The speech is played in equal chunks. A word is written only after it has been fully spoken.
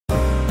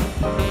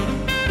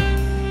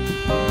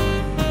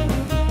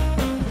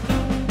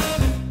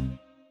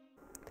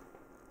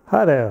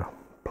Hi there,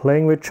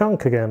 playing with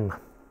junk again.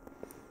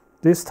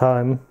 This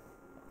time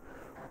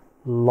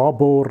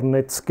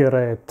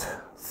Labornetzgerät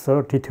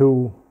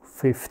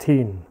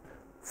 3215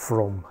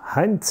 from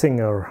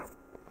HEINZINGER.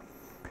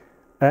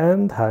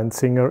 And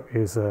HEINZINGER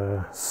is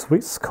a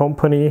Swiss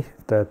company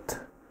that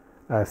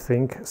I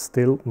think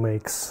still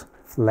makes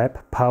lab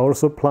power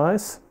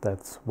supplies.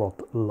 That's what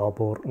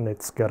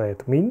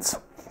Labornetzgerät means.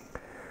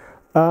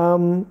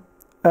 And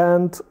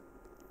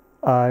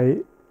I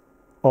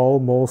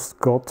almost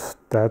got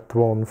that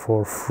one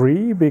for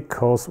free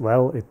because,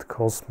 well, it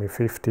cost me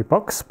 50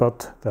 bucks,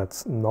 but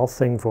that's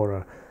nothing for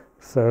a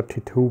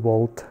 32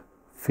 volt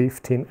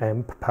 15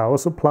 amp power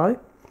supply.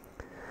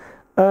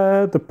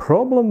 The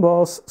problem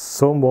was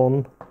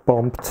someone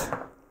bumped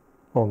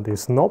on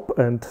this knob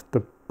and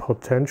the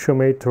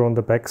potentiometer on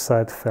the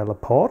backside fell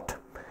apart,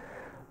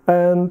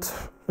 and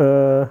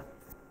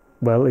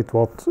well, it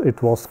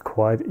was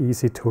quite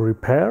easy to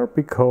repair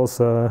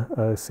because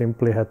I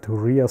simply had to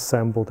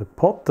reassemble the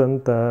pot,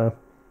 and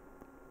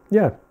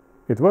yeah,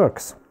 it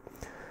works.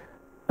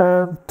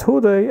 And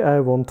today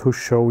I want to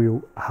show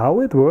you how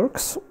it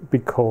works,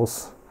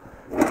 because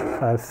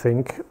I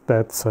think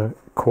that's a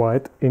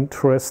quite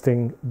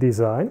interesting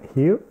design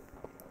here.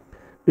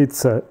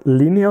 It's a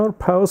linear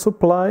power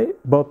supply,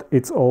 but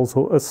it's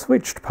also a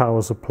switched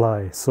power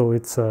supply. So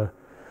it's a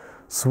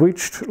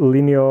switched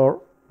linear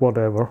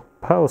whatever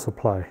power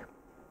supply.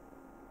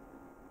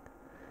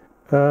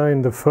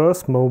 In the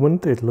first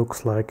moment it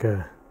looks like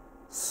a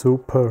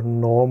super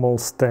normal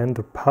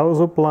standard power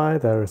supply.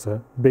 There is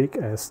a big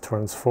ass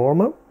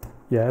transformer.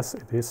 Yes,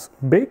 it is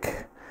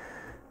big.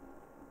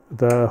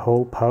 The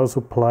whole power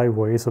supply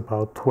weighs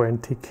about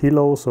 20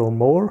 kilos or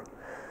more.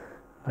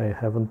 I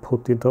haven't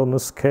put it on a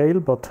scale,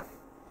 but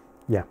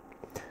yeah.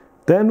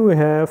 Then we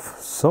have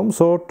some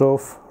sort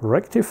of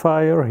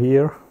rectifier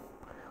here.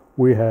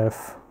 We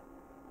have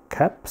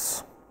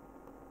caps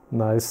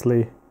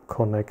nicely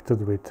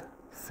connected with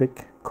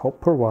thick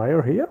copper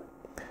wire here.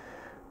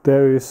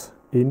 There is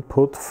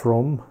input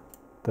from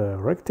the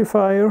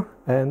rectifier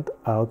and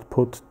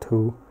output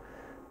to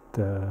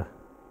the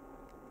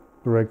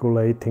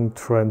regulating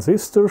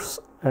transistors,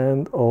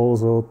 and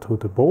also to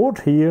the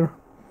board here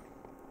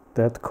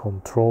that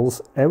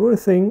controls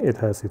everything. It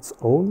has its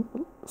own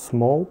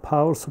small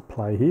power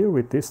supply here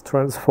with this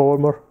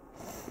transformer.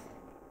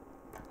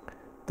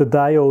 The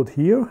diode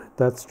here,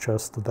 that's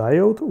just the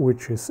diode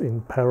which is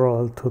in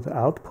parallel to the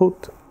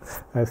output.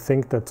 I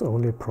think that's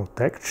only a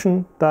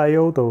protection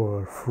diode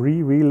or a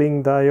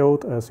freewheeling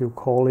diode, as you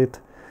call it.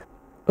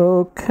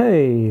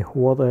 Okay,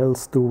 what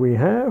else do we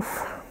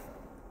have?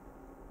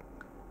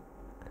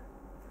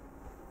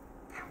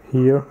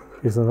 Here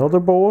is another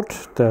board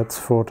that's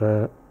for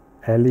the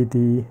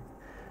LED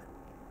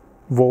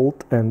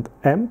volt and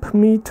amp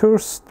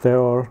meters. There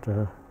are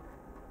the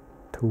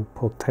two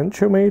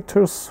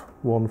potentiometers,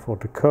 one for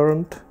the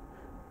current,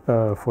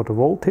 for the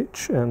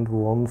voltage, and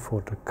one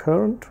for the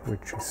current,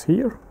 which is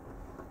here.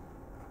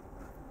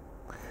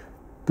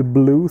 The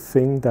blue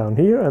thing down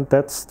here, and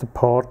that's the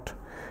part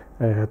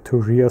I had to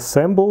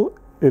reassemble.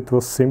 It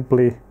was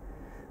simply,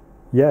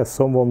 yeah,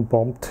 someone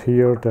bumped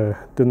here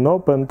the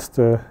knob, and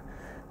the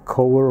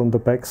cover on the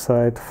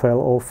backside fell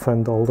off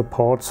and all the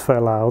parts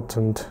fell out,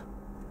 and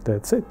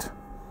that's it.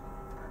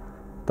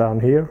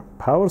 Down here,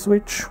 power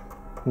switch,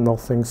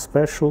 nothing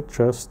special,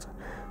 just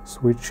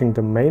switching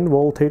the main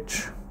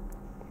voltage.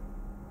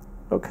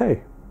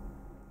 Okay,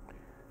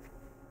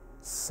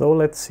 so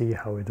let's see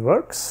how it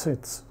works.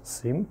 It's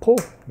simple.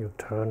 You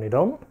turn it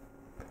on,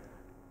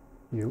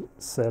 you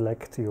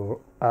select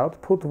your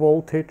output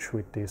voltage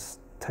with these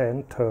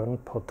 10-turn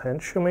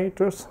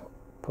potentiometers.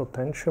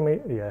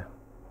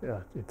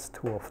 Yeah, it's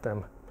two of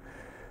them.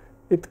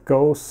 It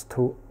goes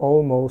to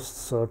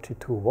almost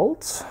 32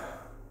 volts,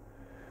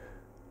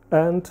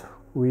 and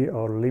we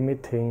are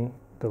limiting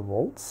the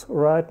volts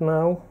right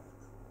now.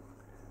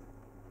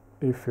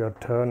 If you're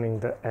turning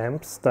the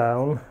amps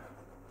down,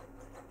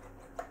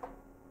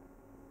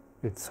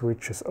 it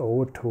switches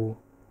over to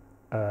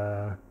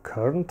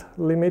current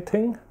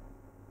limiting,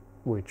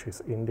 which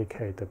is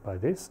indicated by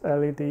this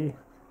LED.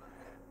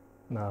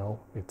 Now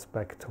it's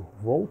back to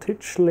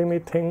voltage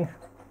limiting.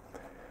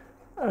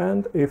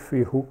 And if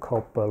we hook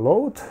up a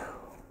load,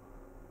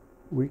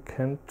 we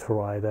can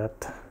try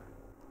that.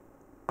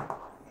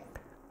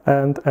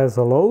 And as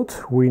a load,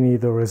 we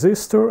need a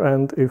resistor,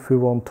 and if we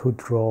want to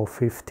draw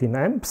 15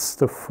 amps,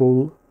 the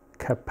full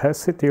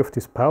capacity of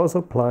this power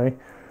supply,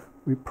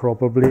 we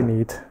probably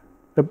need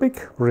a big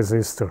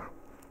resistor,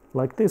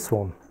 like this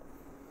one.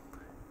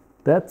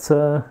 That's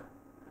a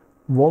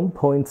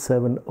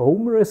 1.7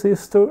 ohm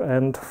resistor,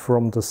 and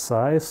from the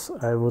size,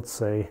 I would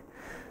say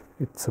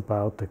it's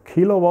about a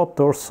kilowatt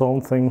or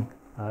something.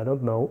 I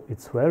don't know,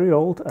 it's very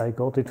old. I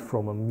got it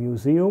from a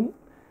museum.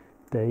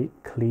 They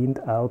cleaned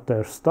out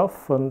their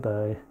stuff, and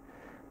I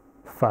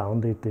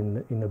found it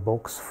in a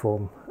box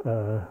from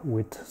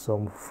with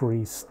some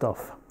free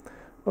stuff.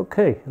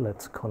 Okay,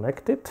 let's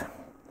connect it.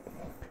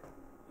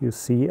 You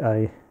see,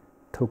 I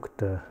took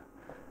the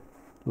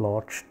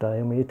large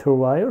diameter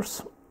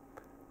wires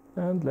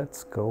And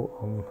let's go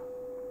on.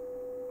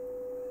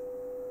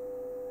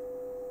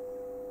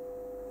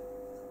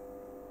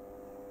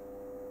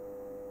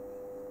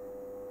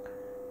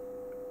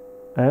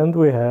 And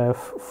we have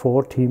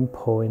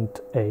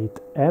 14.8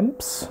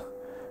 amps.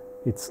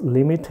 It's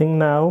limiting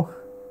now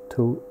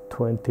to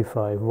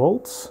 25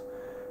 volts.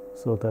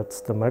 So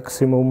that's the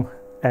maximum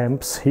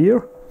amps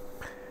here.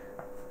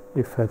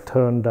 If I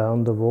turn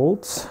down the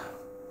volts,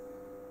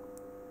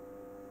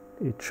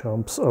 it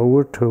jumps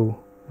over to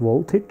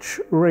voltage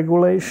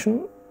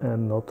regulation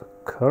and not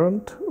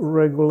current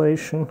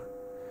regulation.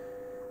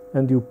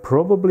 And you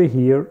probably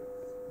hear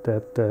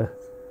that the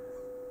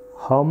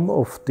hum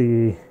of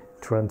the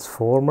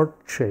transformer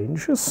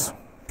changes.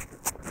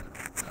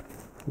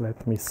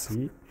 Let me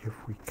see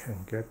if we can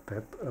get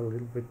that a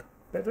little bit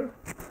better.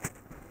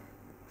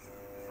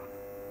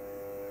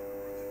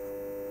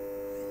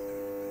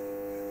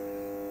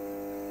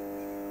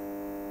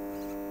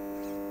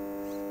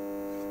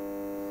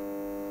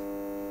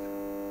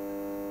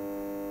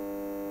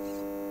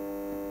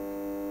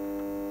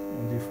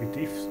 And if we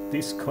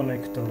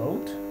disconnect the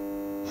load,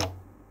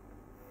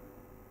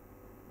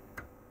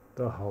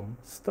 the hum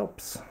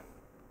stops.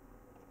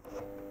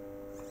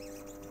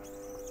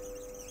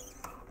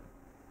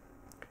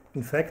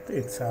 In fact,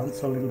 it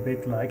sounds a little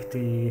bit like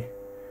the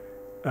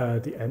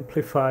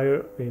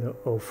amplifier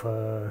of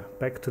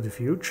Back to the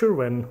Future,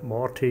 when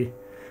Marty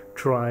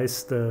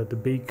tries the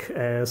big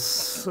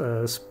ass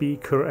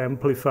speaker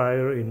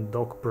amplifier in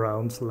Doc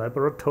Brown's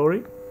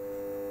laboratory.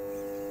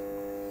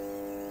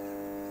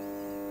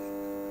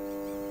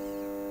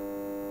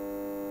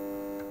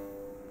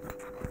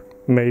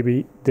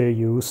 Maybe they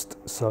used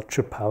such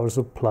a power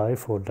supply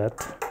for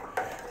that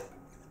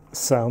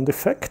sound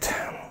effect.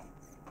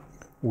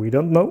 We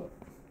don't know.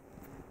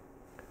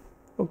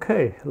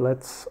 Okay,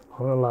 let's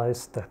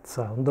analyze that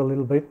sound a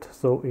little bit.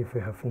 So if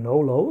we have no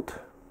load,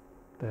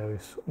 there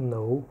is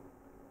no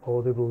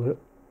audible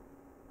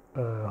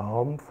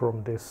hum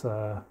from this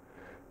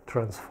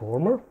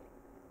transformer.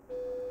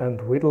 And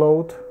with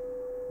load,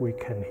 we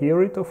can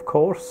hear it, of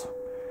course.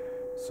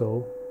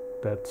 So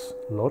that's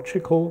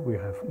logical. We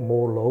have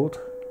more load.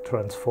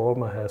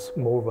 Transformer has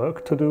more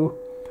work to do.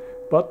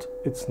 But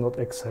it's not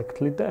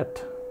exactly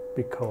that,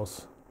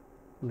 because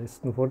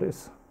listen for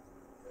this.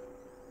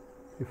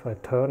 If I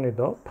turn it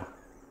up,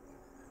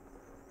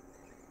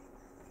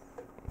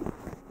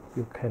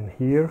 you can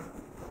hear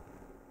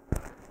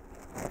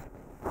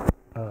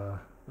a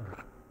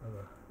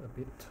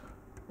bit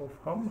of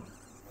hum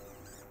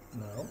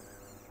now,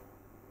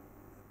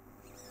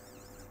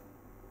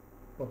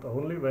 but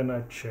only when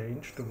I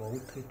change the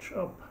voltage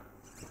up.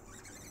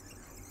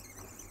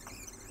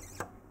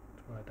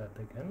 Try that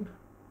again.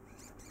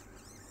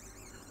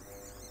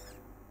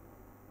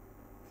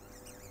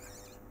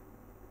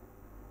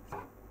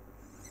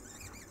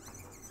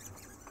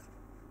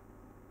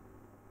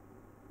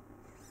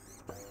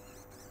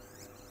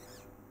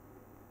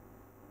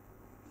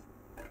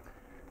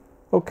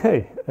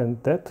 Okay,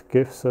 and that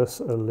gives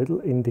us a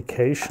little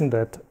indication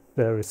that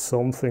there is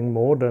something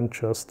more than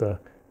just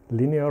a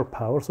linear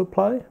power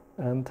supply.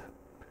 And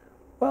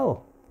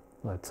well,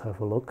 let's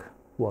have a look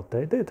what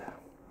they did.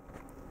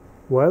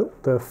 Well,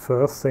 the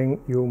first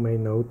thing you may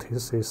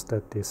notice is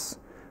that this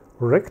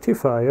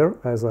rectifier,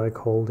 as I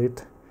called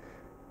it,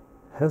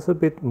 has a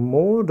bit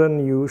more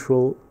than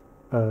usual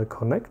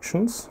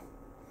connections.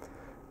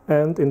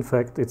 And in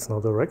fact, it's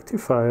not a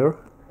rectifier,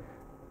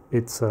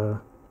 it's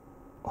a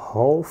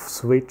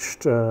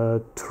half-switched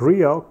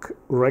triac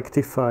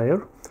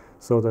rectifier.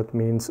 So that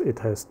means it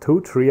has two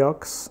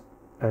triacs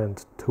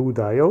and two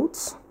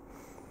diodes.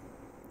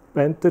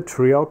 And the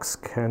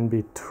triacs can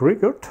be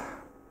triggered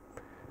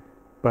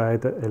by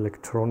the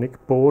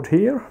electronic board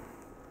here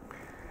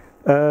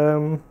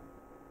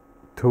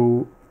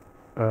to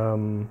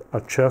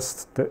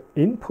adjust the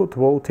input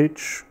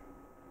voltage.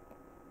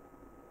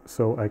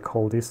 So I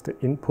call this the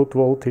input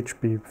voltage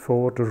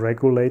before the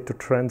regulator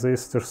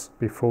transistors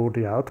before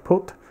the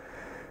output.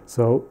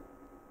 So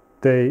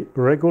they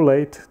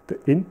regulate the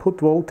input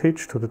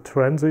voltage to the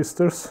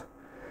transistors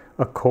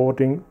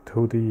according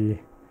to the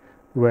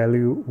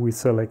value we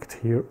select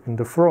here in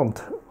the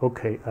front.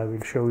 Okay, I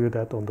will show you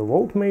that on the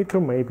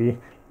voltmeter. Maybe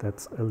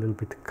that's a little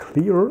bit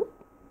clearer.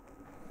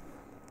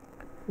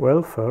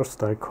 Well,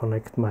 first I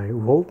connect my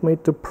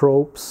voltmeter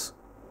probes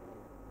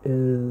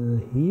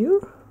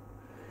here.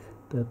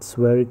 That's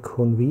very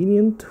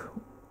convenient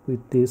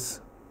with these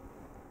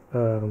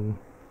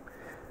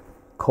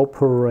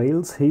copper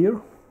rails here.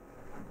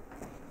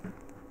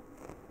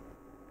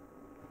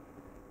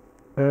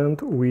 And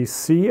we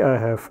see I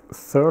have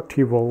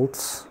 30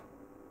 volts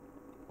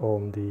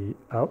on the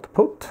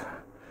output.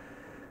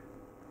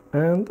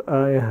 And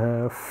I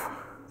have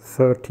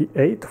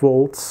 38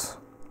 volts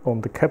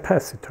on the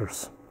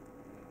capacitors.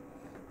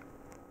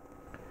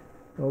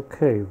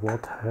 Okay,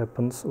 what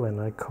happens when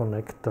I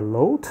connect the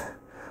load?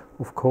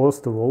 Of course,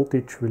 the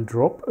voltage will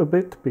drop a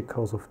bit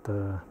because of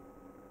the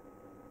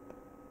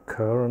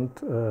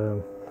current.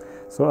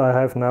 So I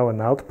have now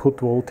an output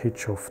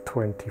voltage of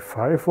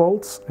 25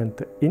 volts and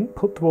the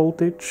input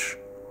voltage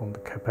on the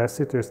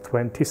capacitor is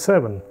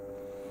 27.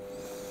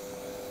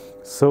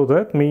 So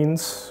that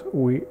means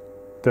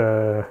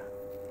the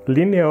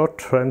linear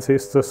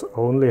transistors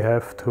only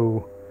have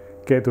to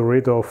get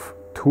rid of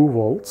 2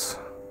 volts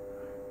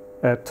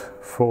at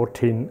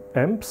 14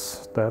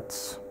 amps.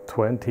 That's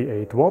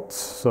 28 watts,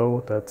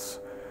 so that's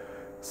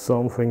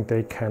something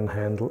they can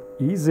handle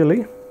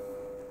easily.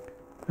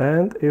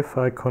 And if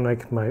I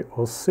connect my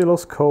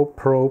oscilloscope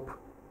probe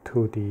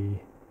to the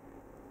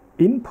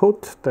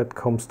input that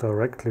comes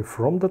directly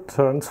from the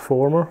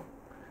transformer,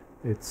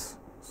 it's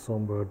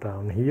somewhere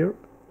down here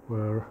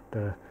where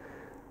the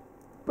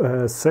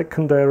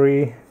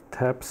secondary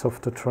tabs of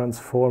the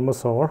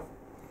transformers are.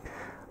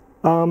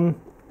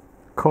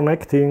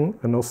 Connecting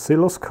an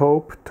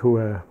oscilloscope to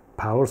a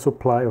power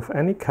supply of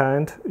any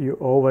kind, you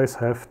always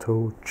have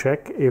to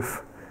check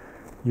if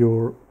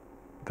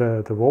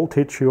the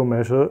voltage you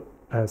measure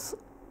as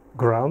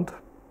ground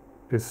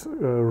is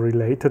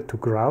related to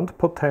ground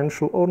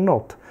potential or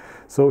not.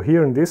 So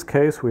here in this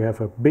case we have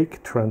a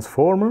big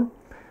transformer.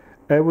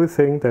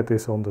 Everything that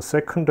is on the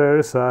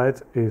secondary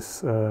side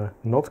is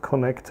not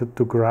connected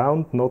to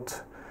ground,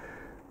 not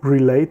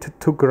related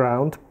to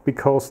ground,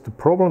 because the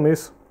problem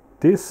is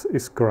this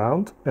is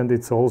ground and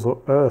it's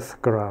also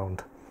earth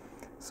ground.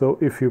 So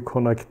if you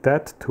connect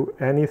that to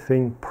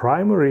anything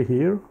primary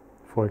here,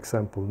 for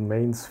example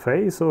mains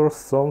phase or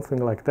something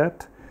like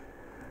that,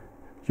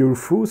 your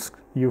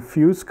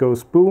fuse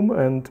goes boom,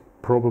 and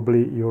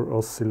probably your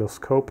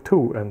oscilloscope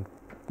too, and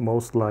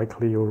most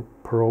likely your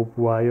probe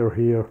wire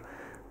here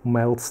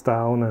melts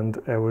down and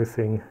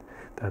everything.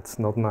 That's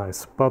not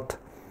nice. But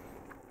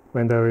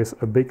when there is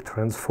a big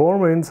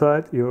transformer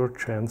inside, your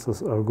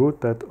chances are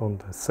good that on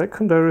the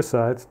secondary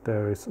side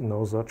there is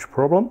no such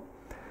problem.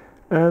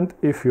 And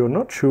if you're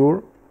not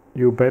sure,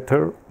 you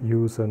better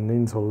use an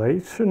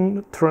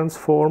insulation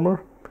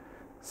transformer,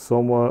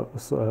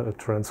 a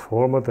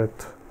transformer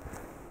that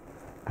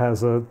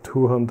has a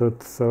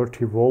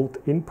 230 volt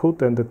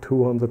input and a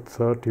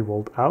 230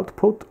 volt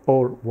output,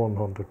 or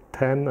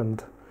 110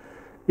 and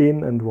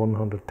in and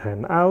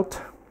 110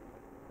 out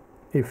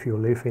if you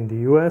live in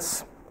the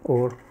US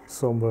or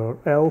somewhere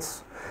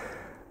else.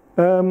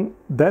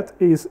 That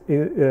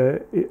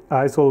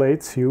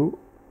isolates you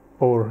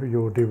or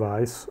your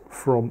device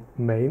from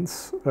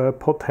mains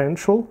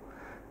potential,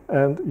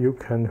 and you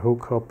can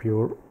hook up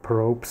your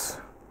probes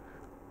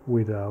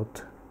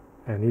without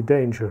any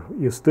danger.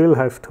 You still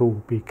have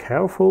to be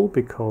careful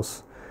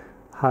because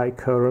high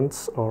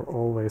currents are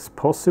always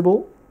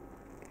possible,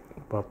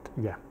 but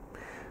yeah.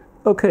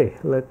 Okay,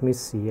 let me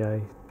see.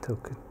 I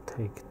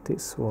take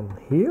this one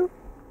here,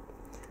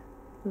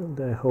 and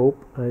I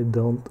hope I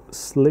don't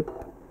slip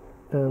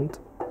and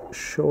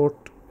short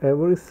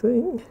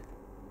everything.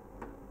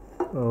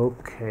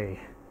 Okay,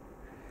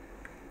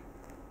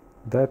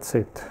 that's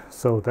it.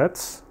 So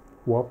that's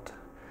what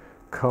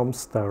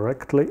comes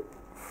directly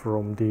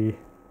from the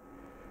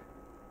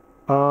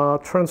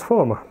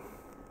transformer,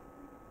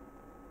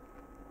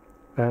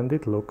 and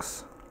it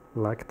looks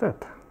like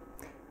that.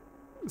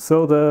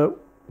 So the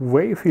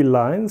wavy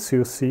lines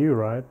you see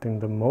right in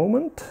the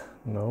moment,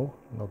 no,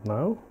 not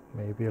now,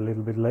 maybe a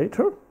little bit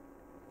later,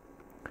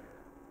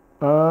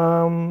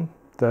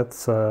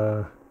 that's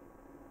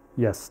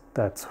yes,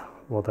 that's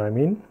what I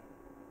mean.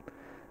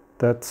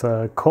 That's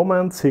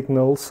command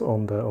signals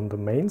on the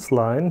mains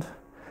line.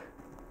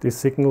 These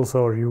signals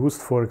are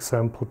used, for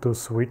example, to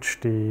switch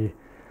the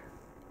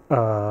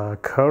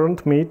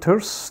current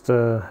meters,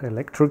 the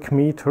electric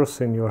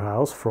meters in your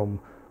house, from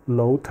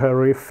low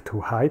tariff to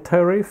high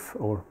tariff,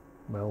 or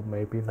well,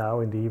 maybe now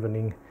in the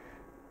evening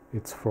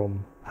it's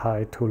from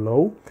high to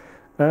low,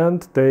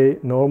 and they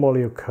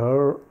normally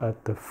occur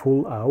at the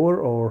full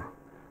hour or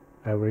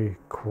every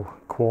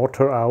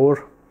quarter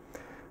hour.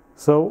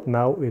 So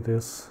now it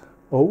is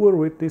over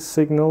with these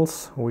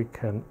signals. We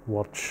can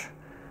watch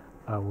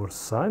our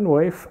sine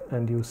wave,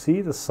 and you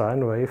see the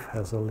sine wave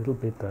has a little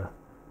bit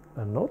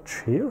a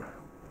notch here.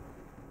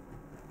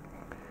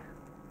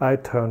 I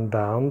turn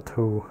down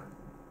to,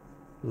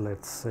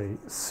 let's say,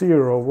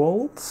 0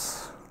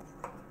 volts.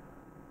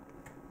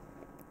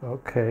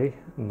 Okay,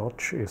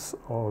 notch is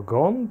all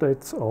gone.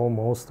 That's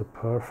almost a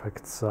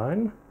perfect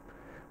sine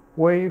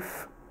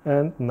wave.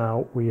 And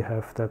now we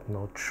have that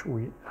notch.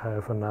 We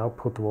have an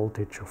output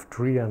voltage of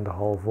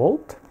 3.5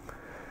 volt.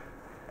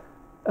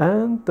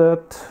 And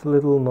that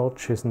little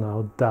notch is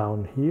now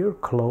down here,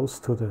 close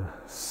to the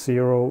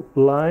 0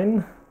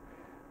 line.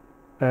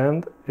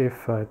 And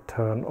if I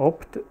turn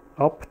up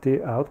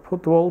the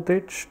output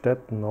voltage,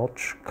 that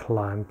notch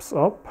climbs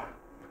up.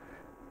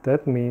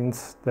 That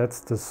means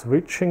that's the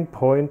switching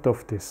point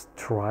of this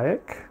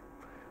triac,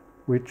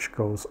 which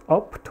goes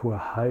up to a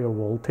higher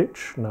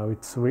voltage. Now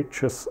it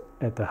switches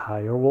at a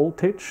higher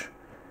voltage,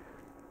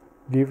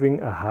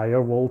 giving a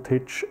higher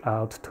voltage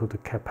out to the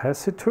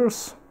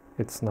capacitors.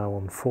 It's now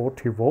on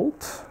 40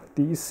 volt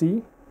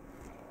DC.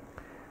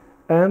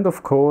 And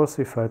of course,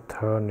 if I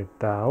turn it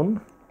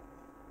down,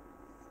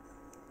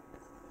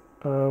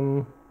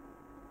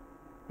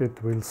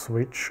 it will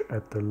switch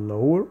at the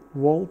lower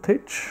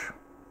voltage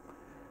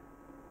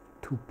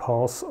to to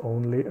pass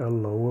only a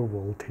lower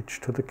voltage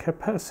to the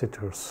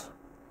capacitors,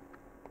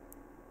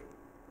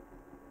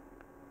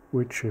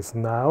 which is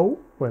now,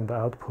 when the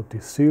output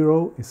is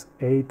 0, is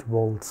 8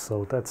 volts.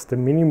 So that's the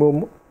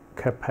minimum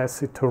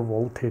capacitor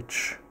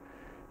voltage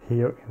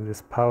here in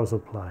this power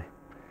supply.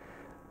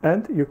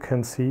 And you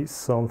can see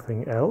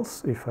something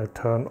else. If I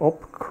turn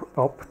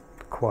up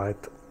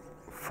quite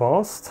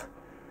fast,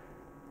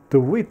 the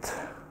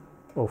width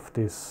of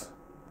this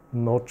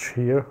notch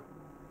here,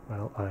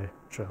 well, I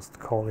just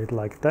call it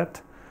like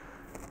that.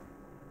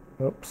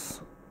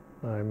 Oops,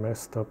 I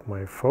messed up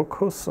my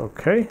focus.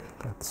 Okay,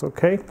 that's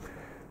okay.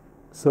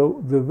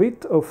 So the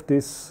width of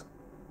this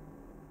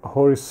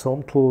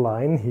horizontal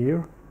line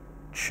here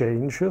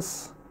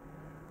changes.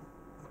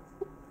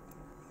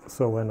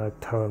 So when I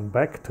turn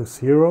back to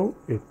 0,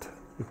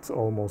 it's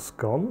almost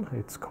gone,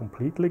 it's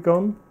completely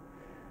gone.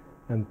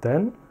 And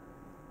then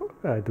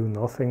I do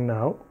nothing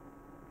now.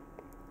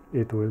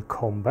 It will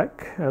come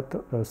back at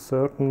a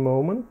certain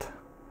moment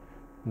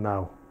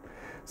now.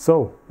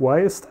 So why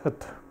is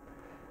that?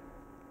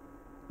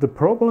 The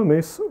problem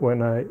is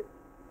when I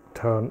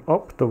turn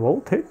up the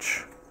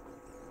voltage,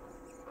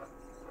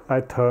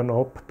 I turn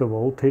up the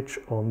voltage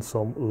on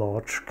some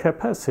large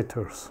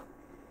capacitors.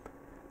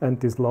 And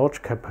these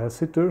large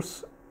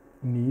capacitors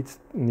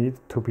need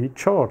to be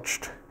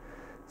charged.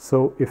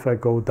 So if I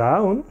go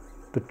down,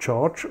 the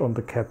charge on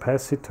the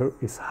capacitor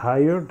is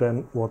higher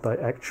than what I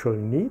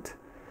actually need.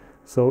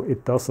 So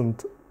it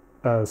doesn't,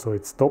 so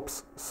it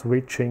stops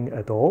switching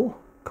at all,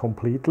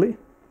 completely.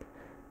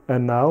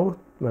 And now,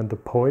 when the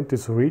point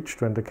is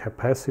reached, when the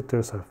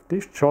capacitors have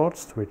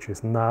discharged, which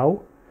is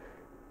now,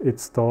 it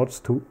starts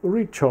to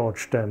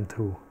recharge them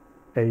to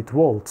 8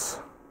 volts.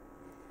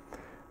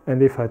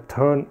 And if I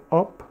turn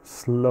up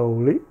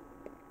slowly,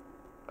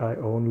 I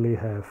only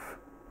have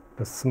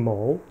a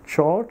small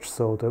charge,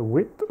 so the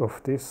width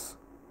of this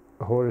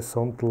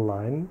horizontal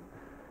line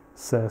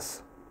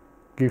says,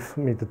 give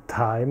me the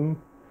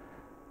time,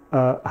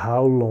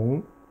 how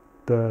long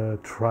the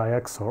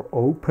triacs are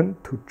open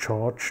to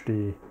charge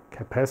the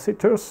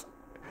capacitors.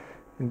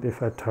 And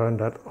if I turn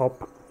that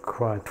up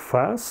quite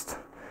fast,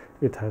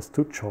 it has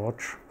to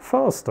charge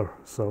faster,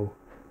 so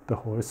the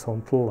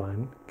horizontal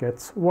line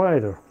gets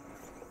wider.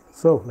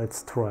 So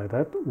let's try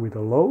that with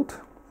a load.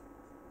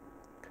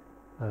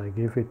 I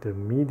give it a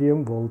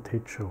medium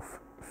voltage of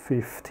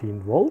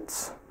 15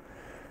 volts.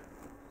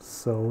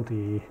 So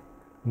the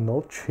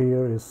notch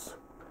here is,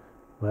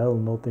 well,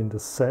 not in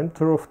the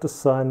center of the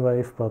sine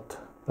wave, but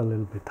a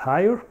little bit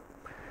higher.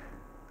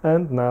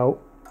 And now,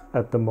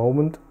 at the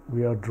moment,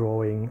 we are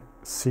drawing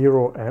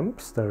 0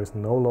 amps. There is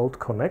no load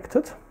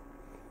connected.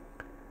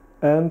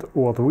 And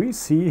what we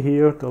see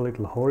here, the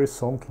little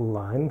horizontal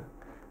line,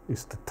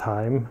 is the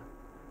time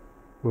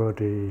where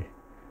the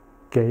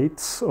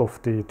gates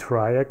of the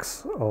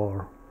triacs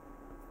are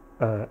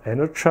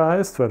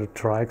energized, where the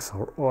triacs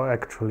are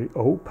actually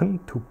open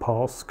to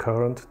pass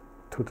current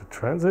to the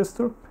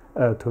transistor,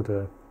 to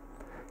the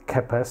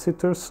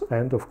capacitors,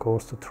 and of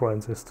course the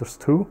transistors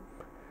too.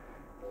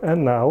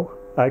 And now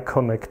I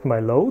connect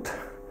my load,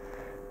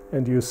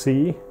 and you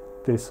see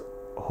this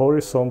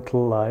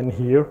horizontal line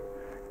here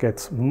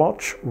gets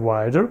much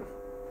wider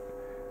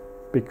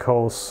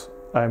because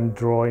I'm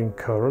drawing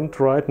current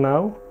right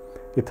now.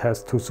 It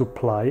has to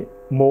supply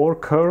more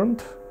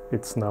current.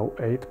 It's now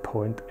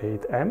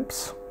 8.8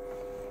 amps.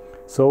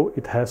 So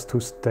it has to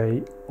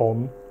stay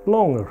on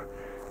longer.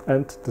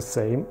 And the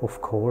same,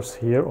 of course,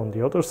 here on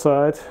the other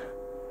side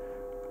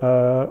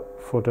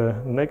for the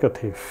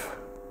negative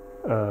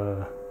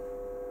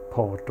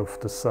part of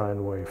the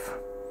sine wave.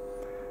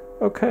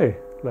 Okay,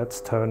 let's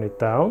turn it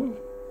down.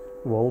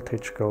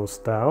 Voltage goes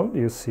down.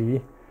 You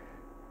see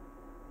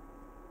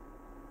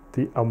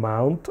the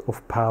amount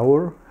of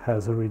power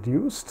has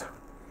reduced.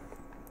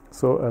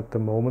 So at the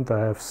moment I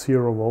have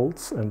 0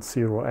 volts and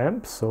 0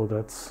 amps, so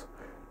that's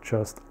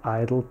just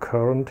idle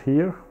current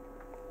here.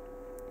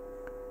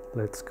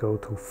 Let's go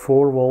to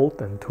 4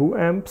 volt and 2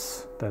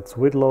 amps. That's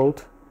with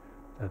load.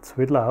 That's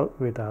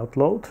without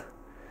load.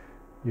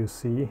 You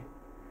see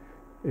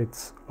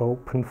it's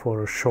open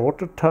for a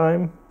shorter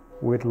time.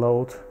 With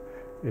load,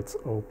 it's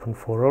open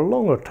for a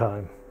longer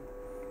time.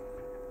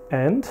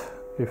 And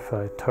if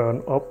I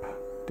turn up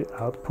the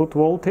output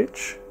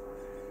voltage,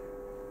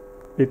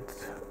 it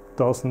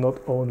does not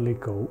only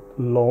go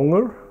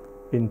longer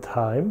in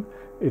time,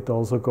 it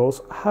also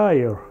goes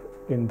higher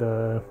in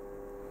the,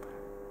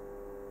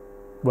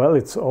 well,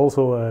 it's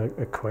also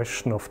a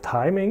question of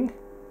timing,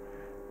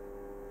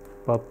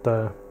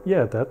 but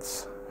yeah,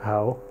 that's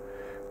how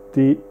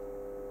the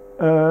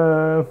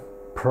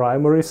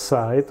primary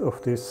side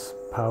of this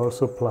power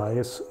supply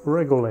is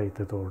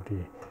regulated, or the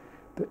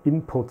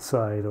input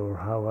side, or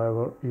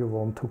however you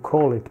want to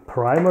call it.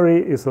 Primary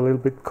is a little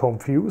bit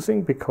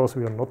confusing because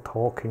we are not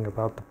talking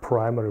about the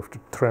primary of the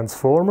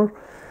transformer,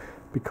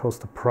 because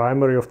the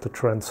primary of the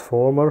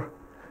transformer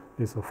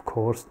is of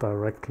course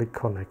directly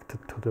connected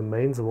to the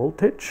mains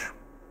voltage,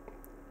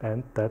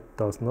 and that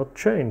does not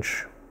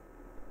change.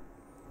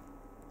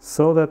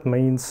 So that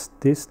means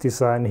this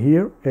design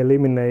here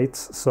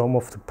eliminates some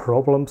of the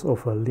problems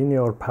of a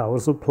linear power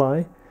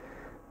supply,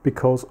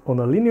 because on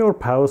a linear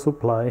power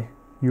supply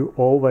you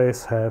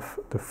always have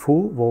the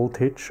full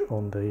voltage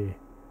on the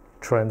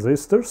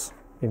transistors,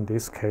 in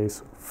this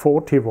case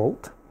 40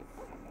 volt.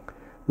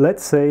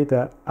 Let's say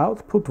the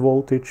output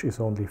voltage is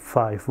only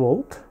 5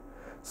 volt,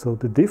 so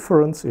the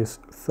difference is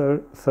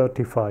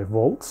 35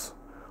 volts,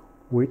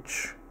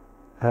 which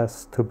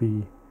has to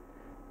be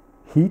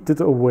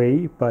heated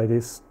away by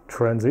these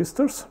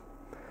transistors.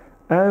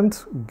 And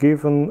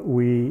given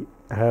we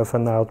have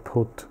an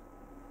output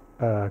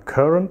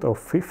current of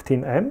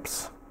 15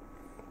 amps,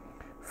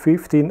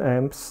 15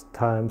 amps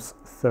times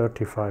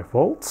 35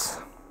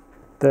 volts,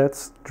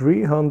 that's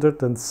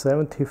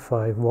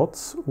 375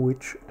 watts,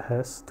 which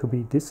has to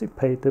be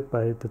dissipated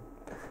by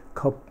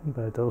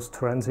those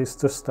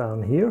transistors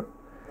down here,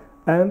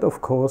 and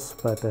of course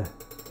by the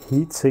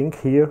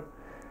heatsink here.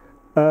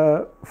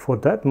 For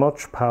that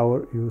much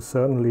power you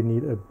certainly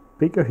need a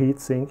bigger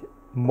heatsink,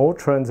 more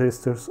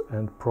transistors,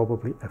 and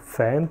probably a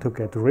fan to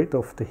get rid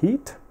of the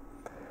heat.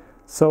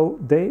 So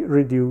they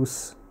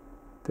reduce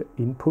the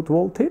input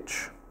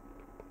voltage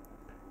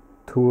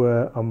to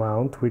an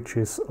amount which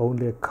is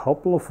only a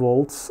couple of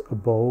volts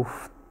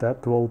above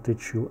that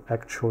voltage you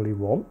actually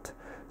want.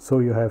 So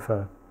you have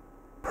a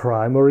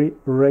primary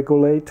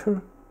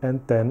regulator and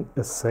then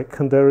a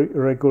secondary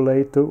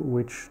regulator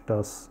which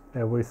does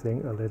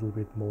everything a little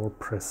bit more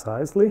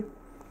precisely.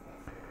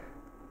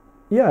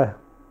 Yeah,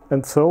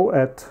 and so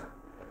at,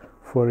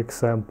 for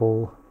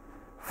example,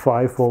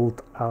 5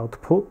 volt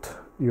output,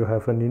 you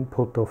have an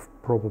input of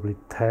probably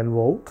 10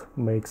 volt,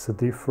 makes a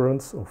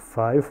difference of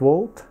 5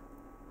 volt.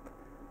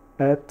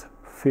 At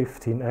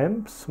 15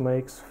 amps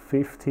makes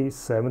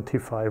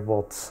 75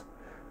 watts.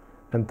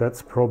 And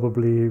that's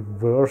probably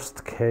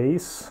worst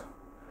case.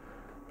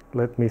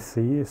 Let me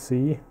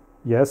see.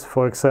 Yes,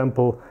 for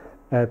example,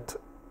 at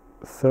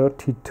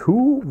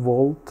 32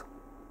 volt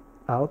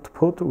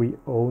output we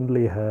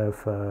only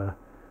have,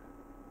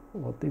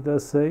 what did I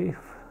say,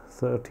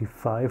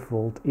 35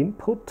 volt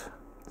input.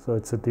 So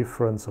it's a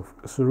difference of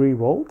 3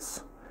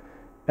 volts.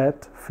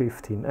 At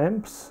 15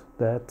 amps,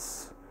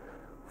 that's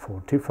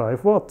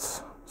 45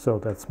 watts. So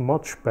that's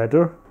much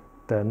better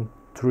than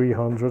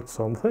 300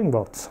 something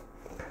watts.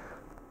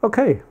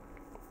 Okay,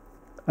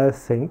 I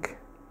think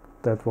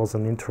that was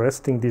an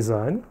interesting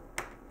design,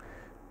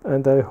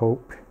 and I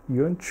hope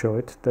you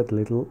enjoyed that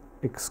little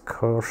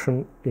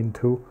excursion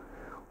into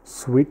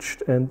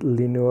switched and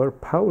linear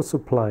power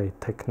supply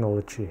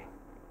technology.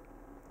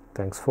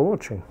 Thanks for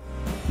watching.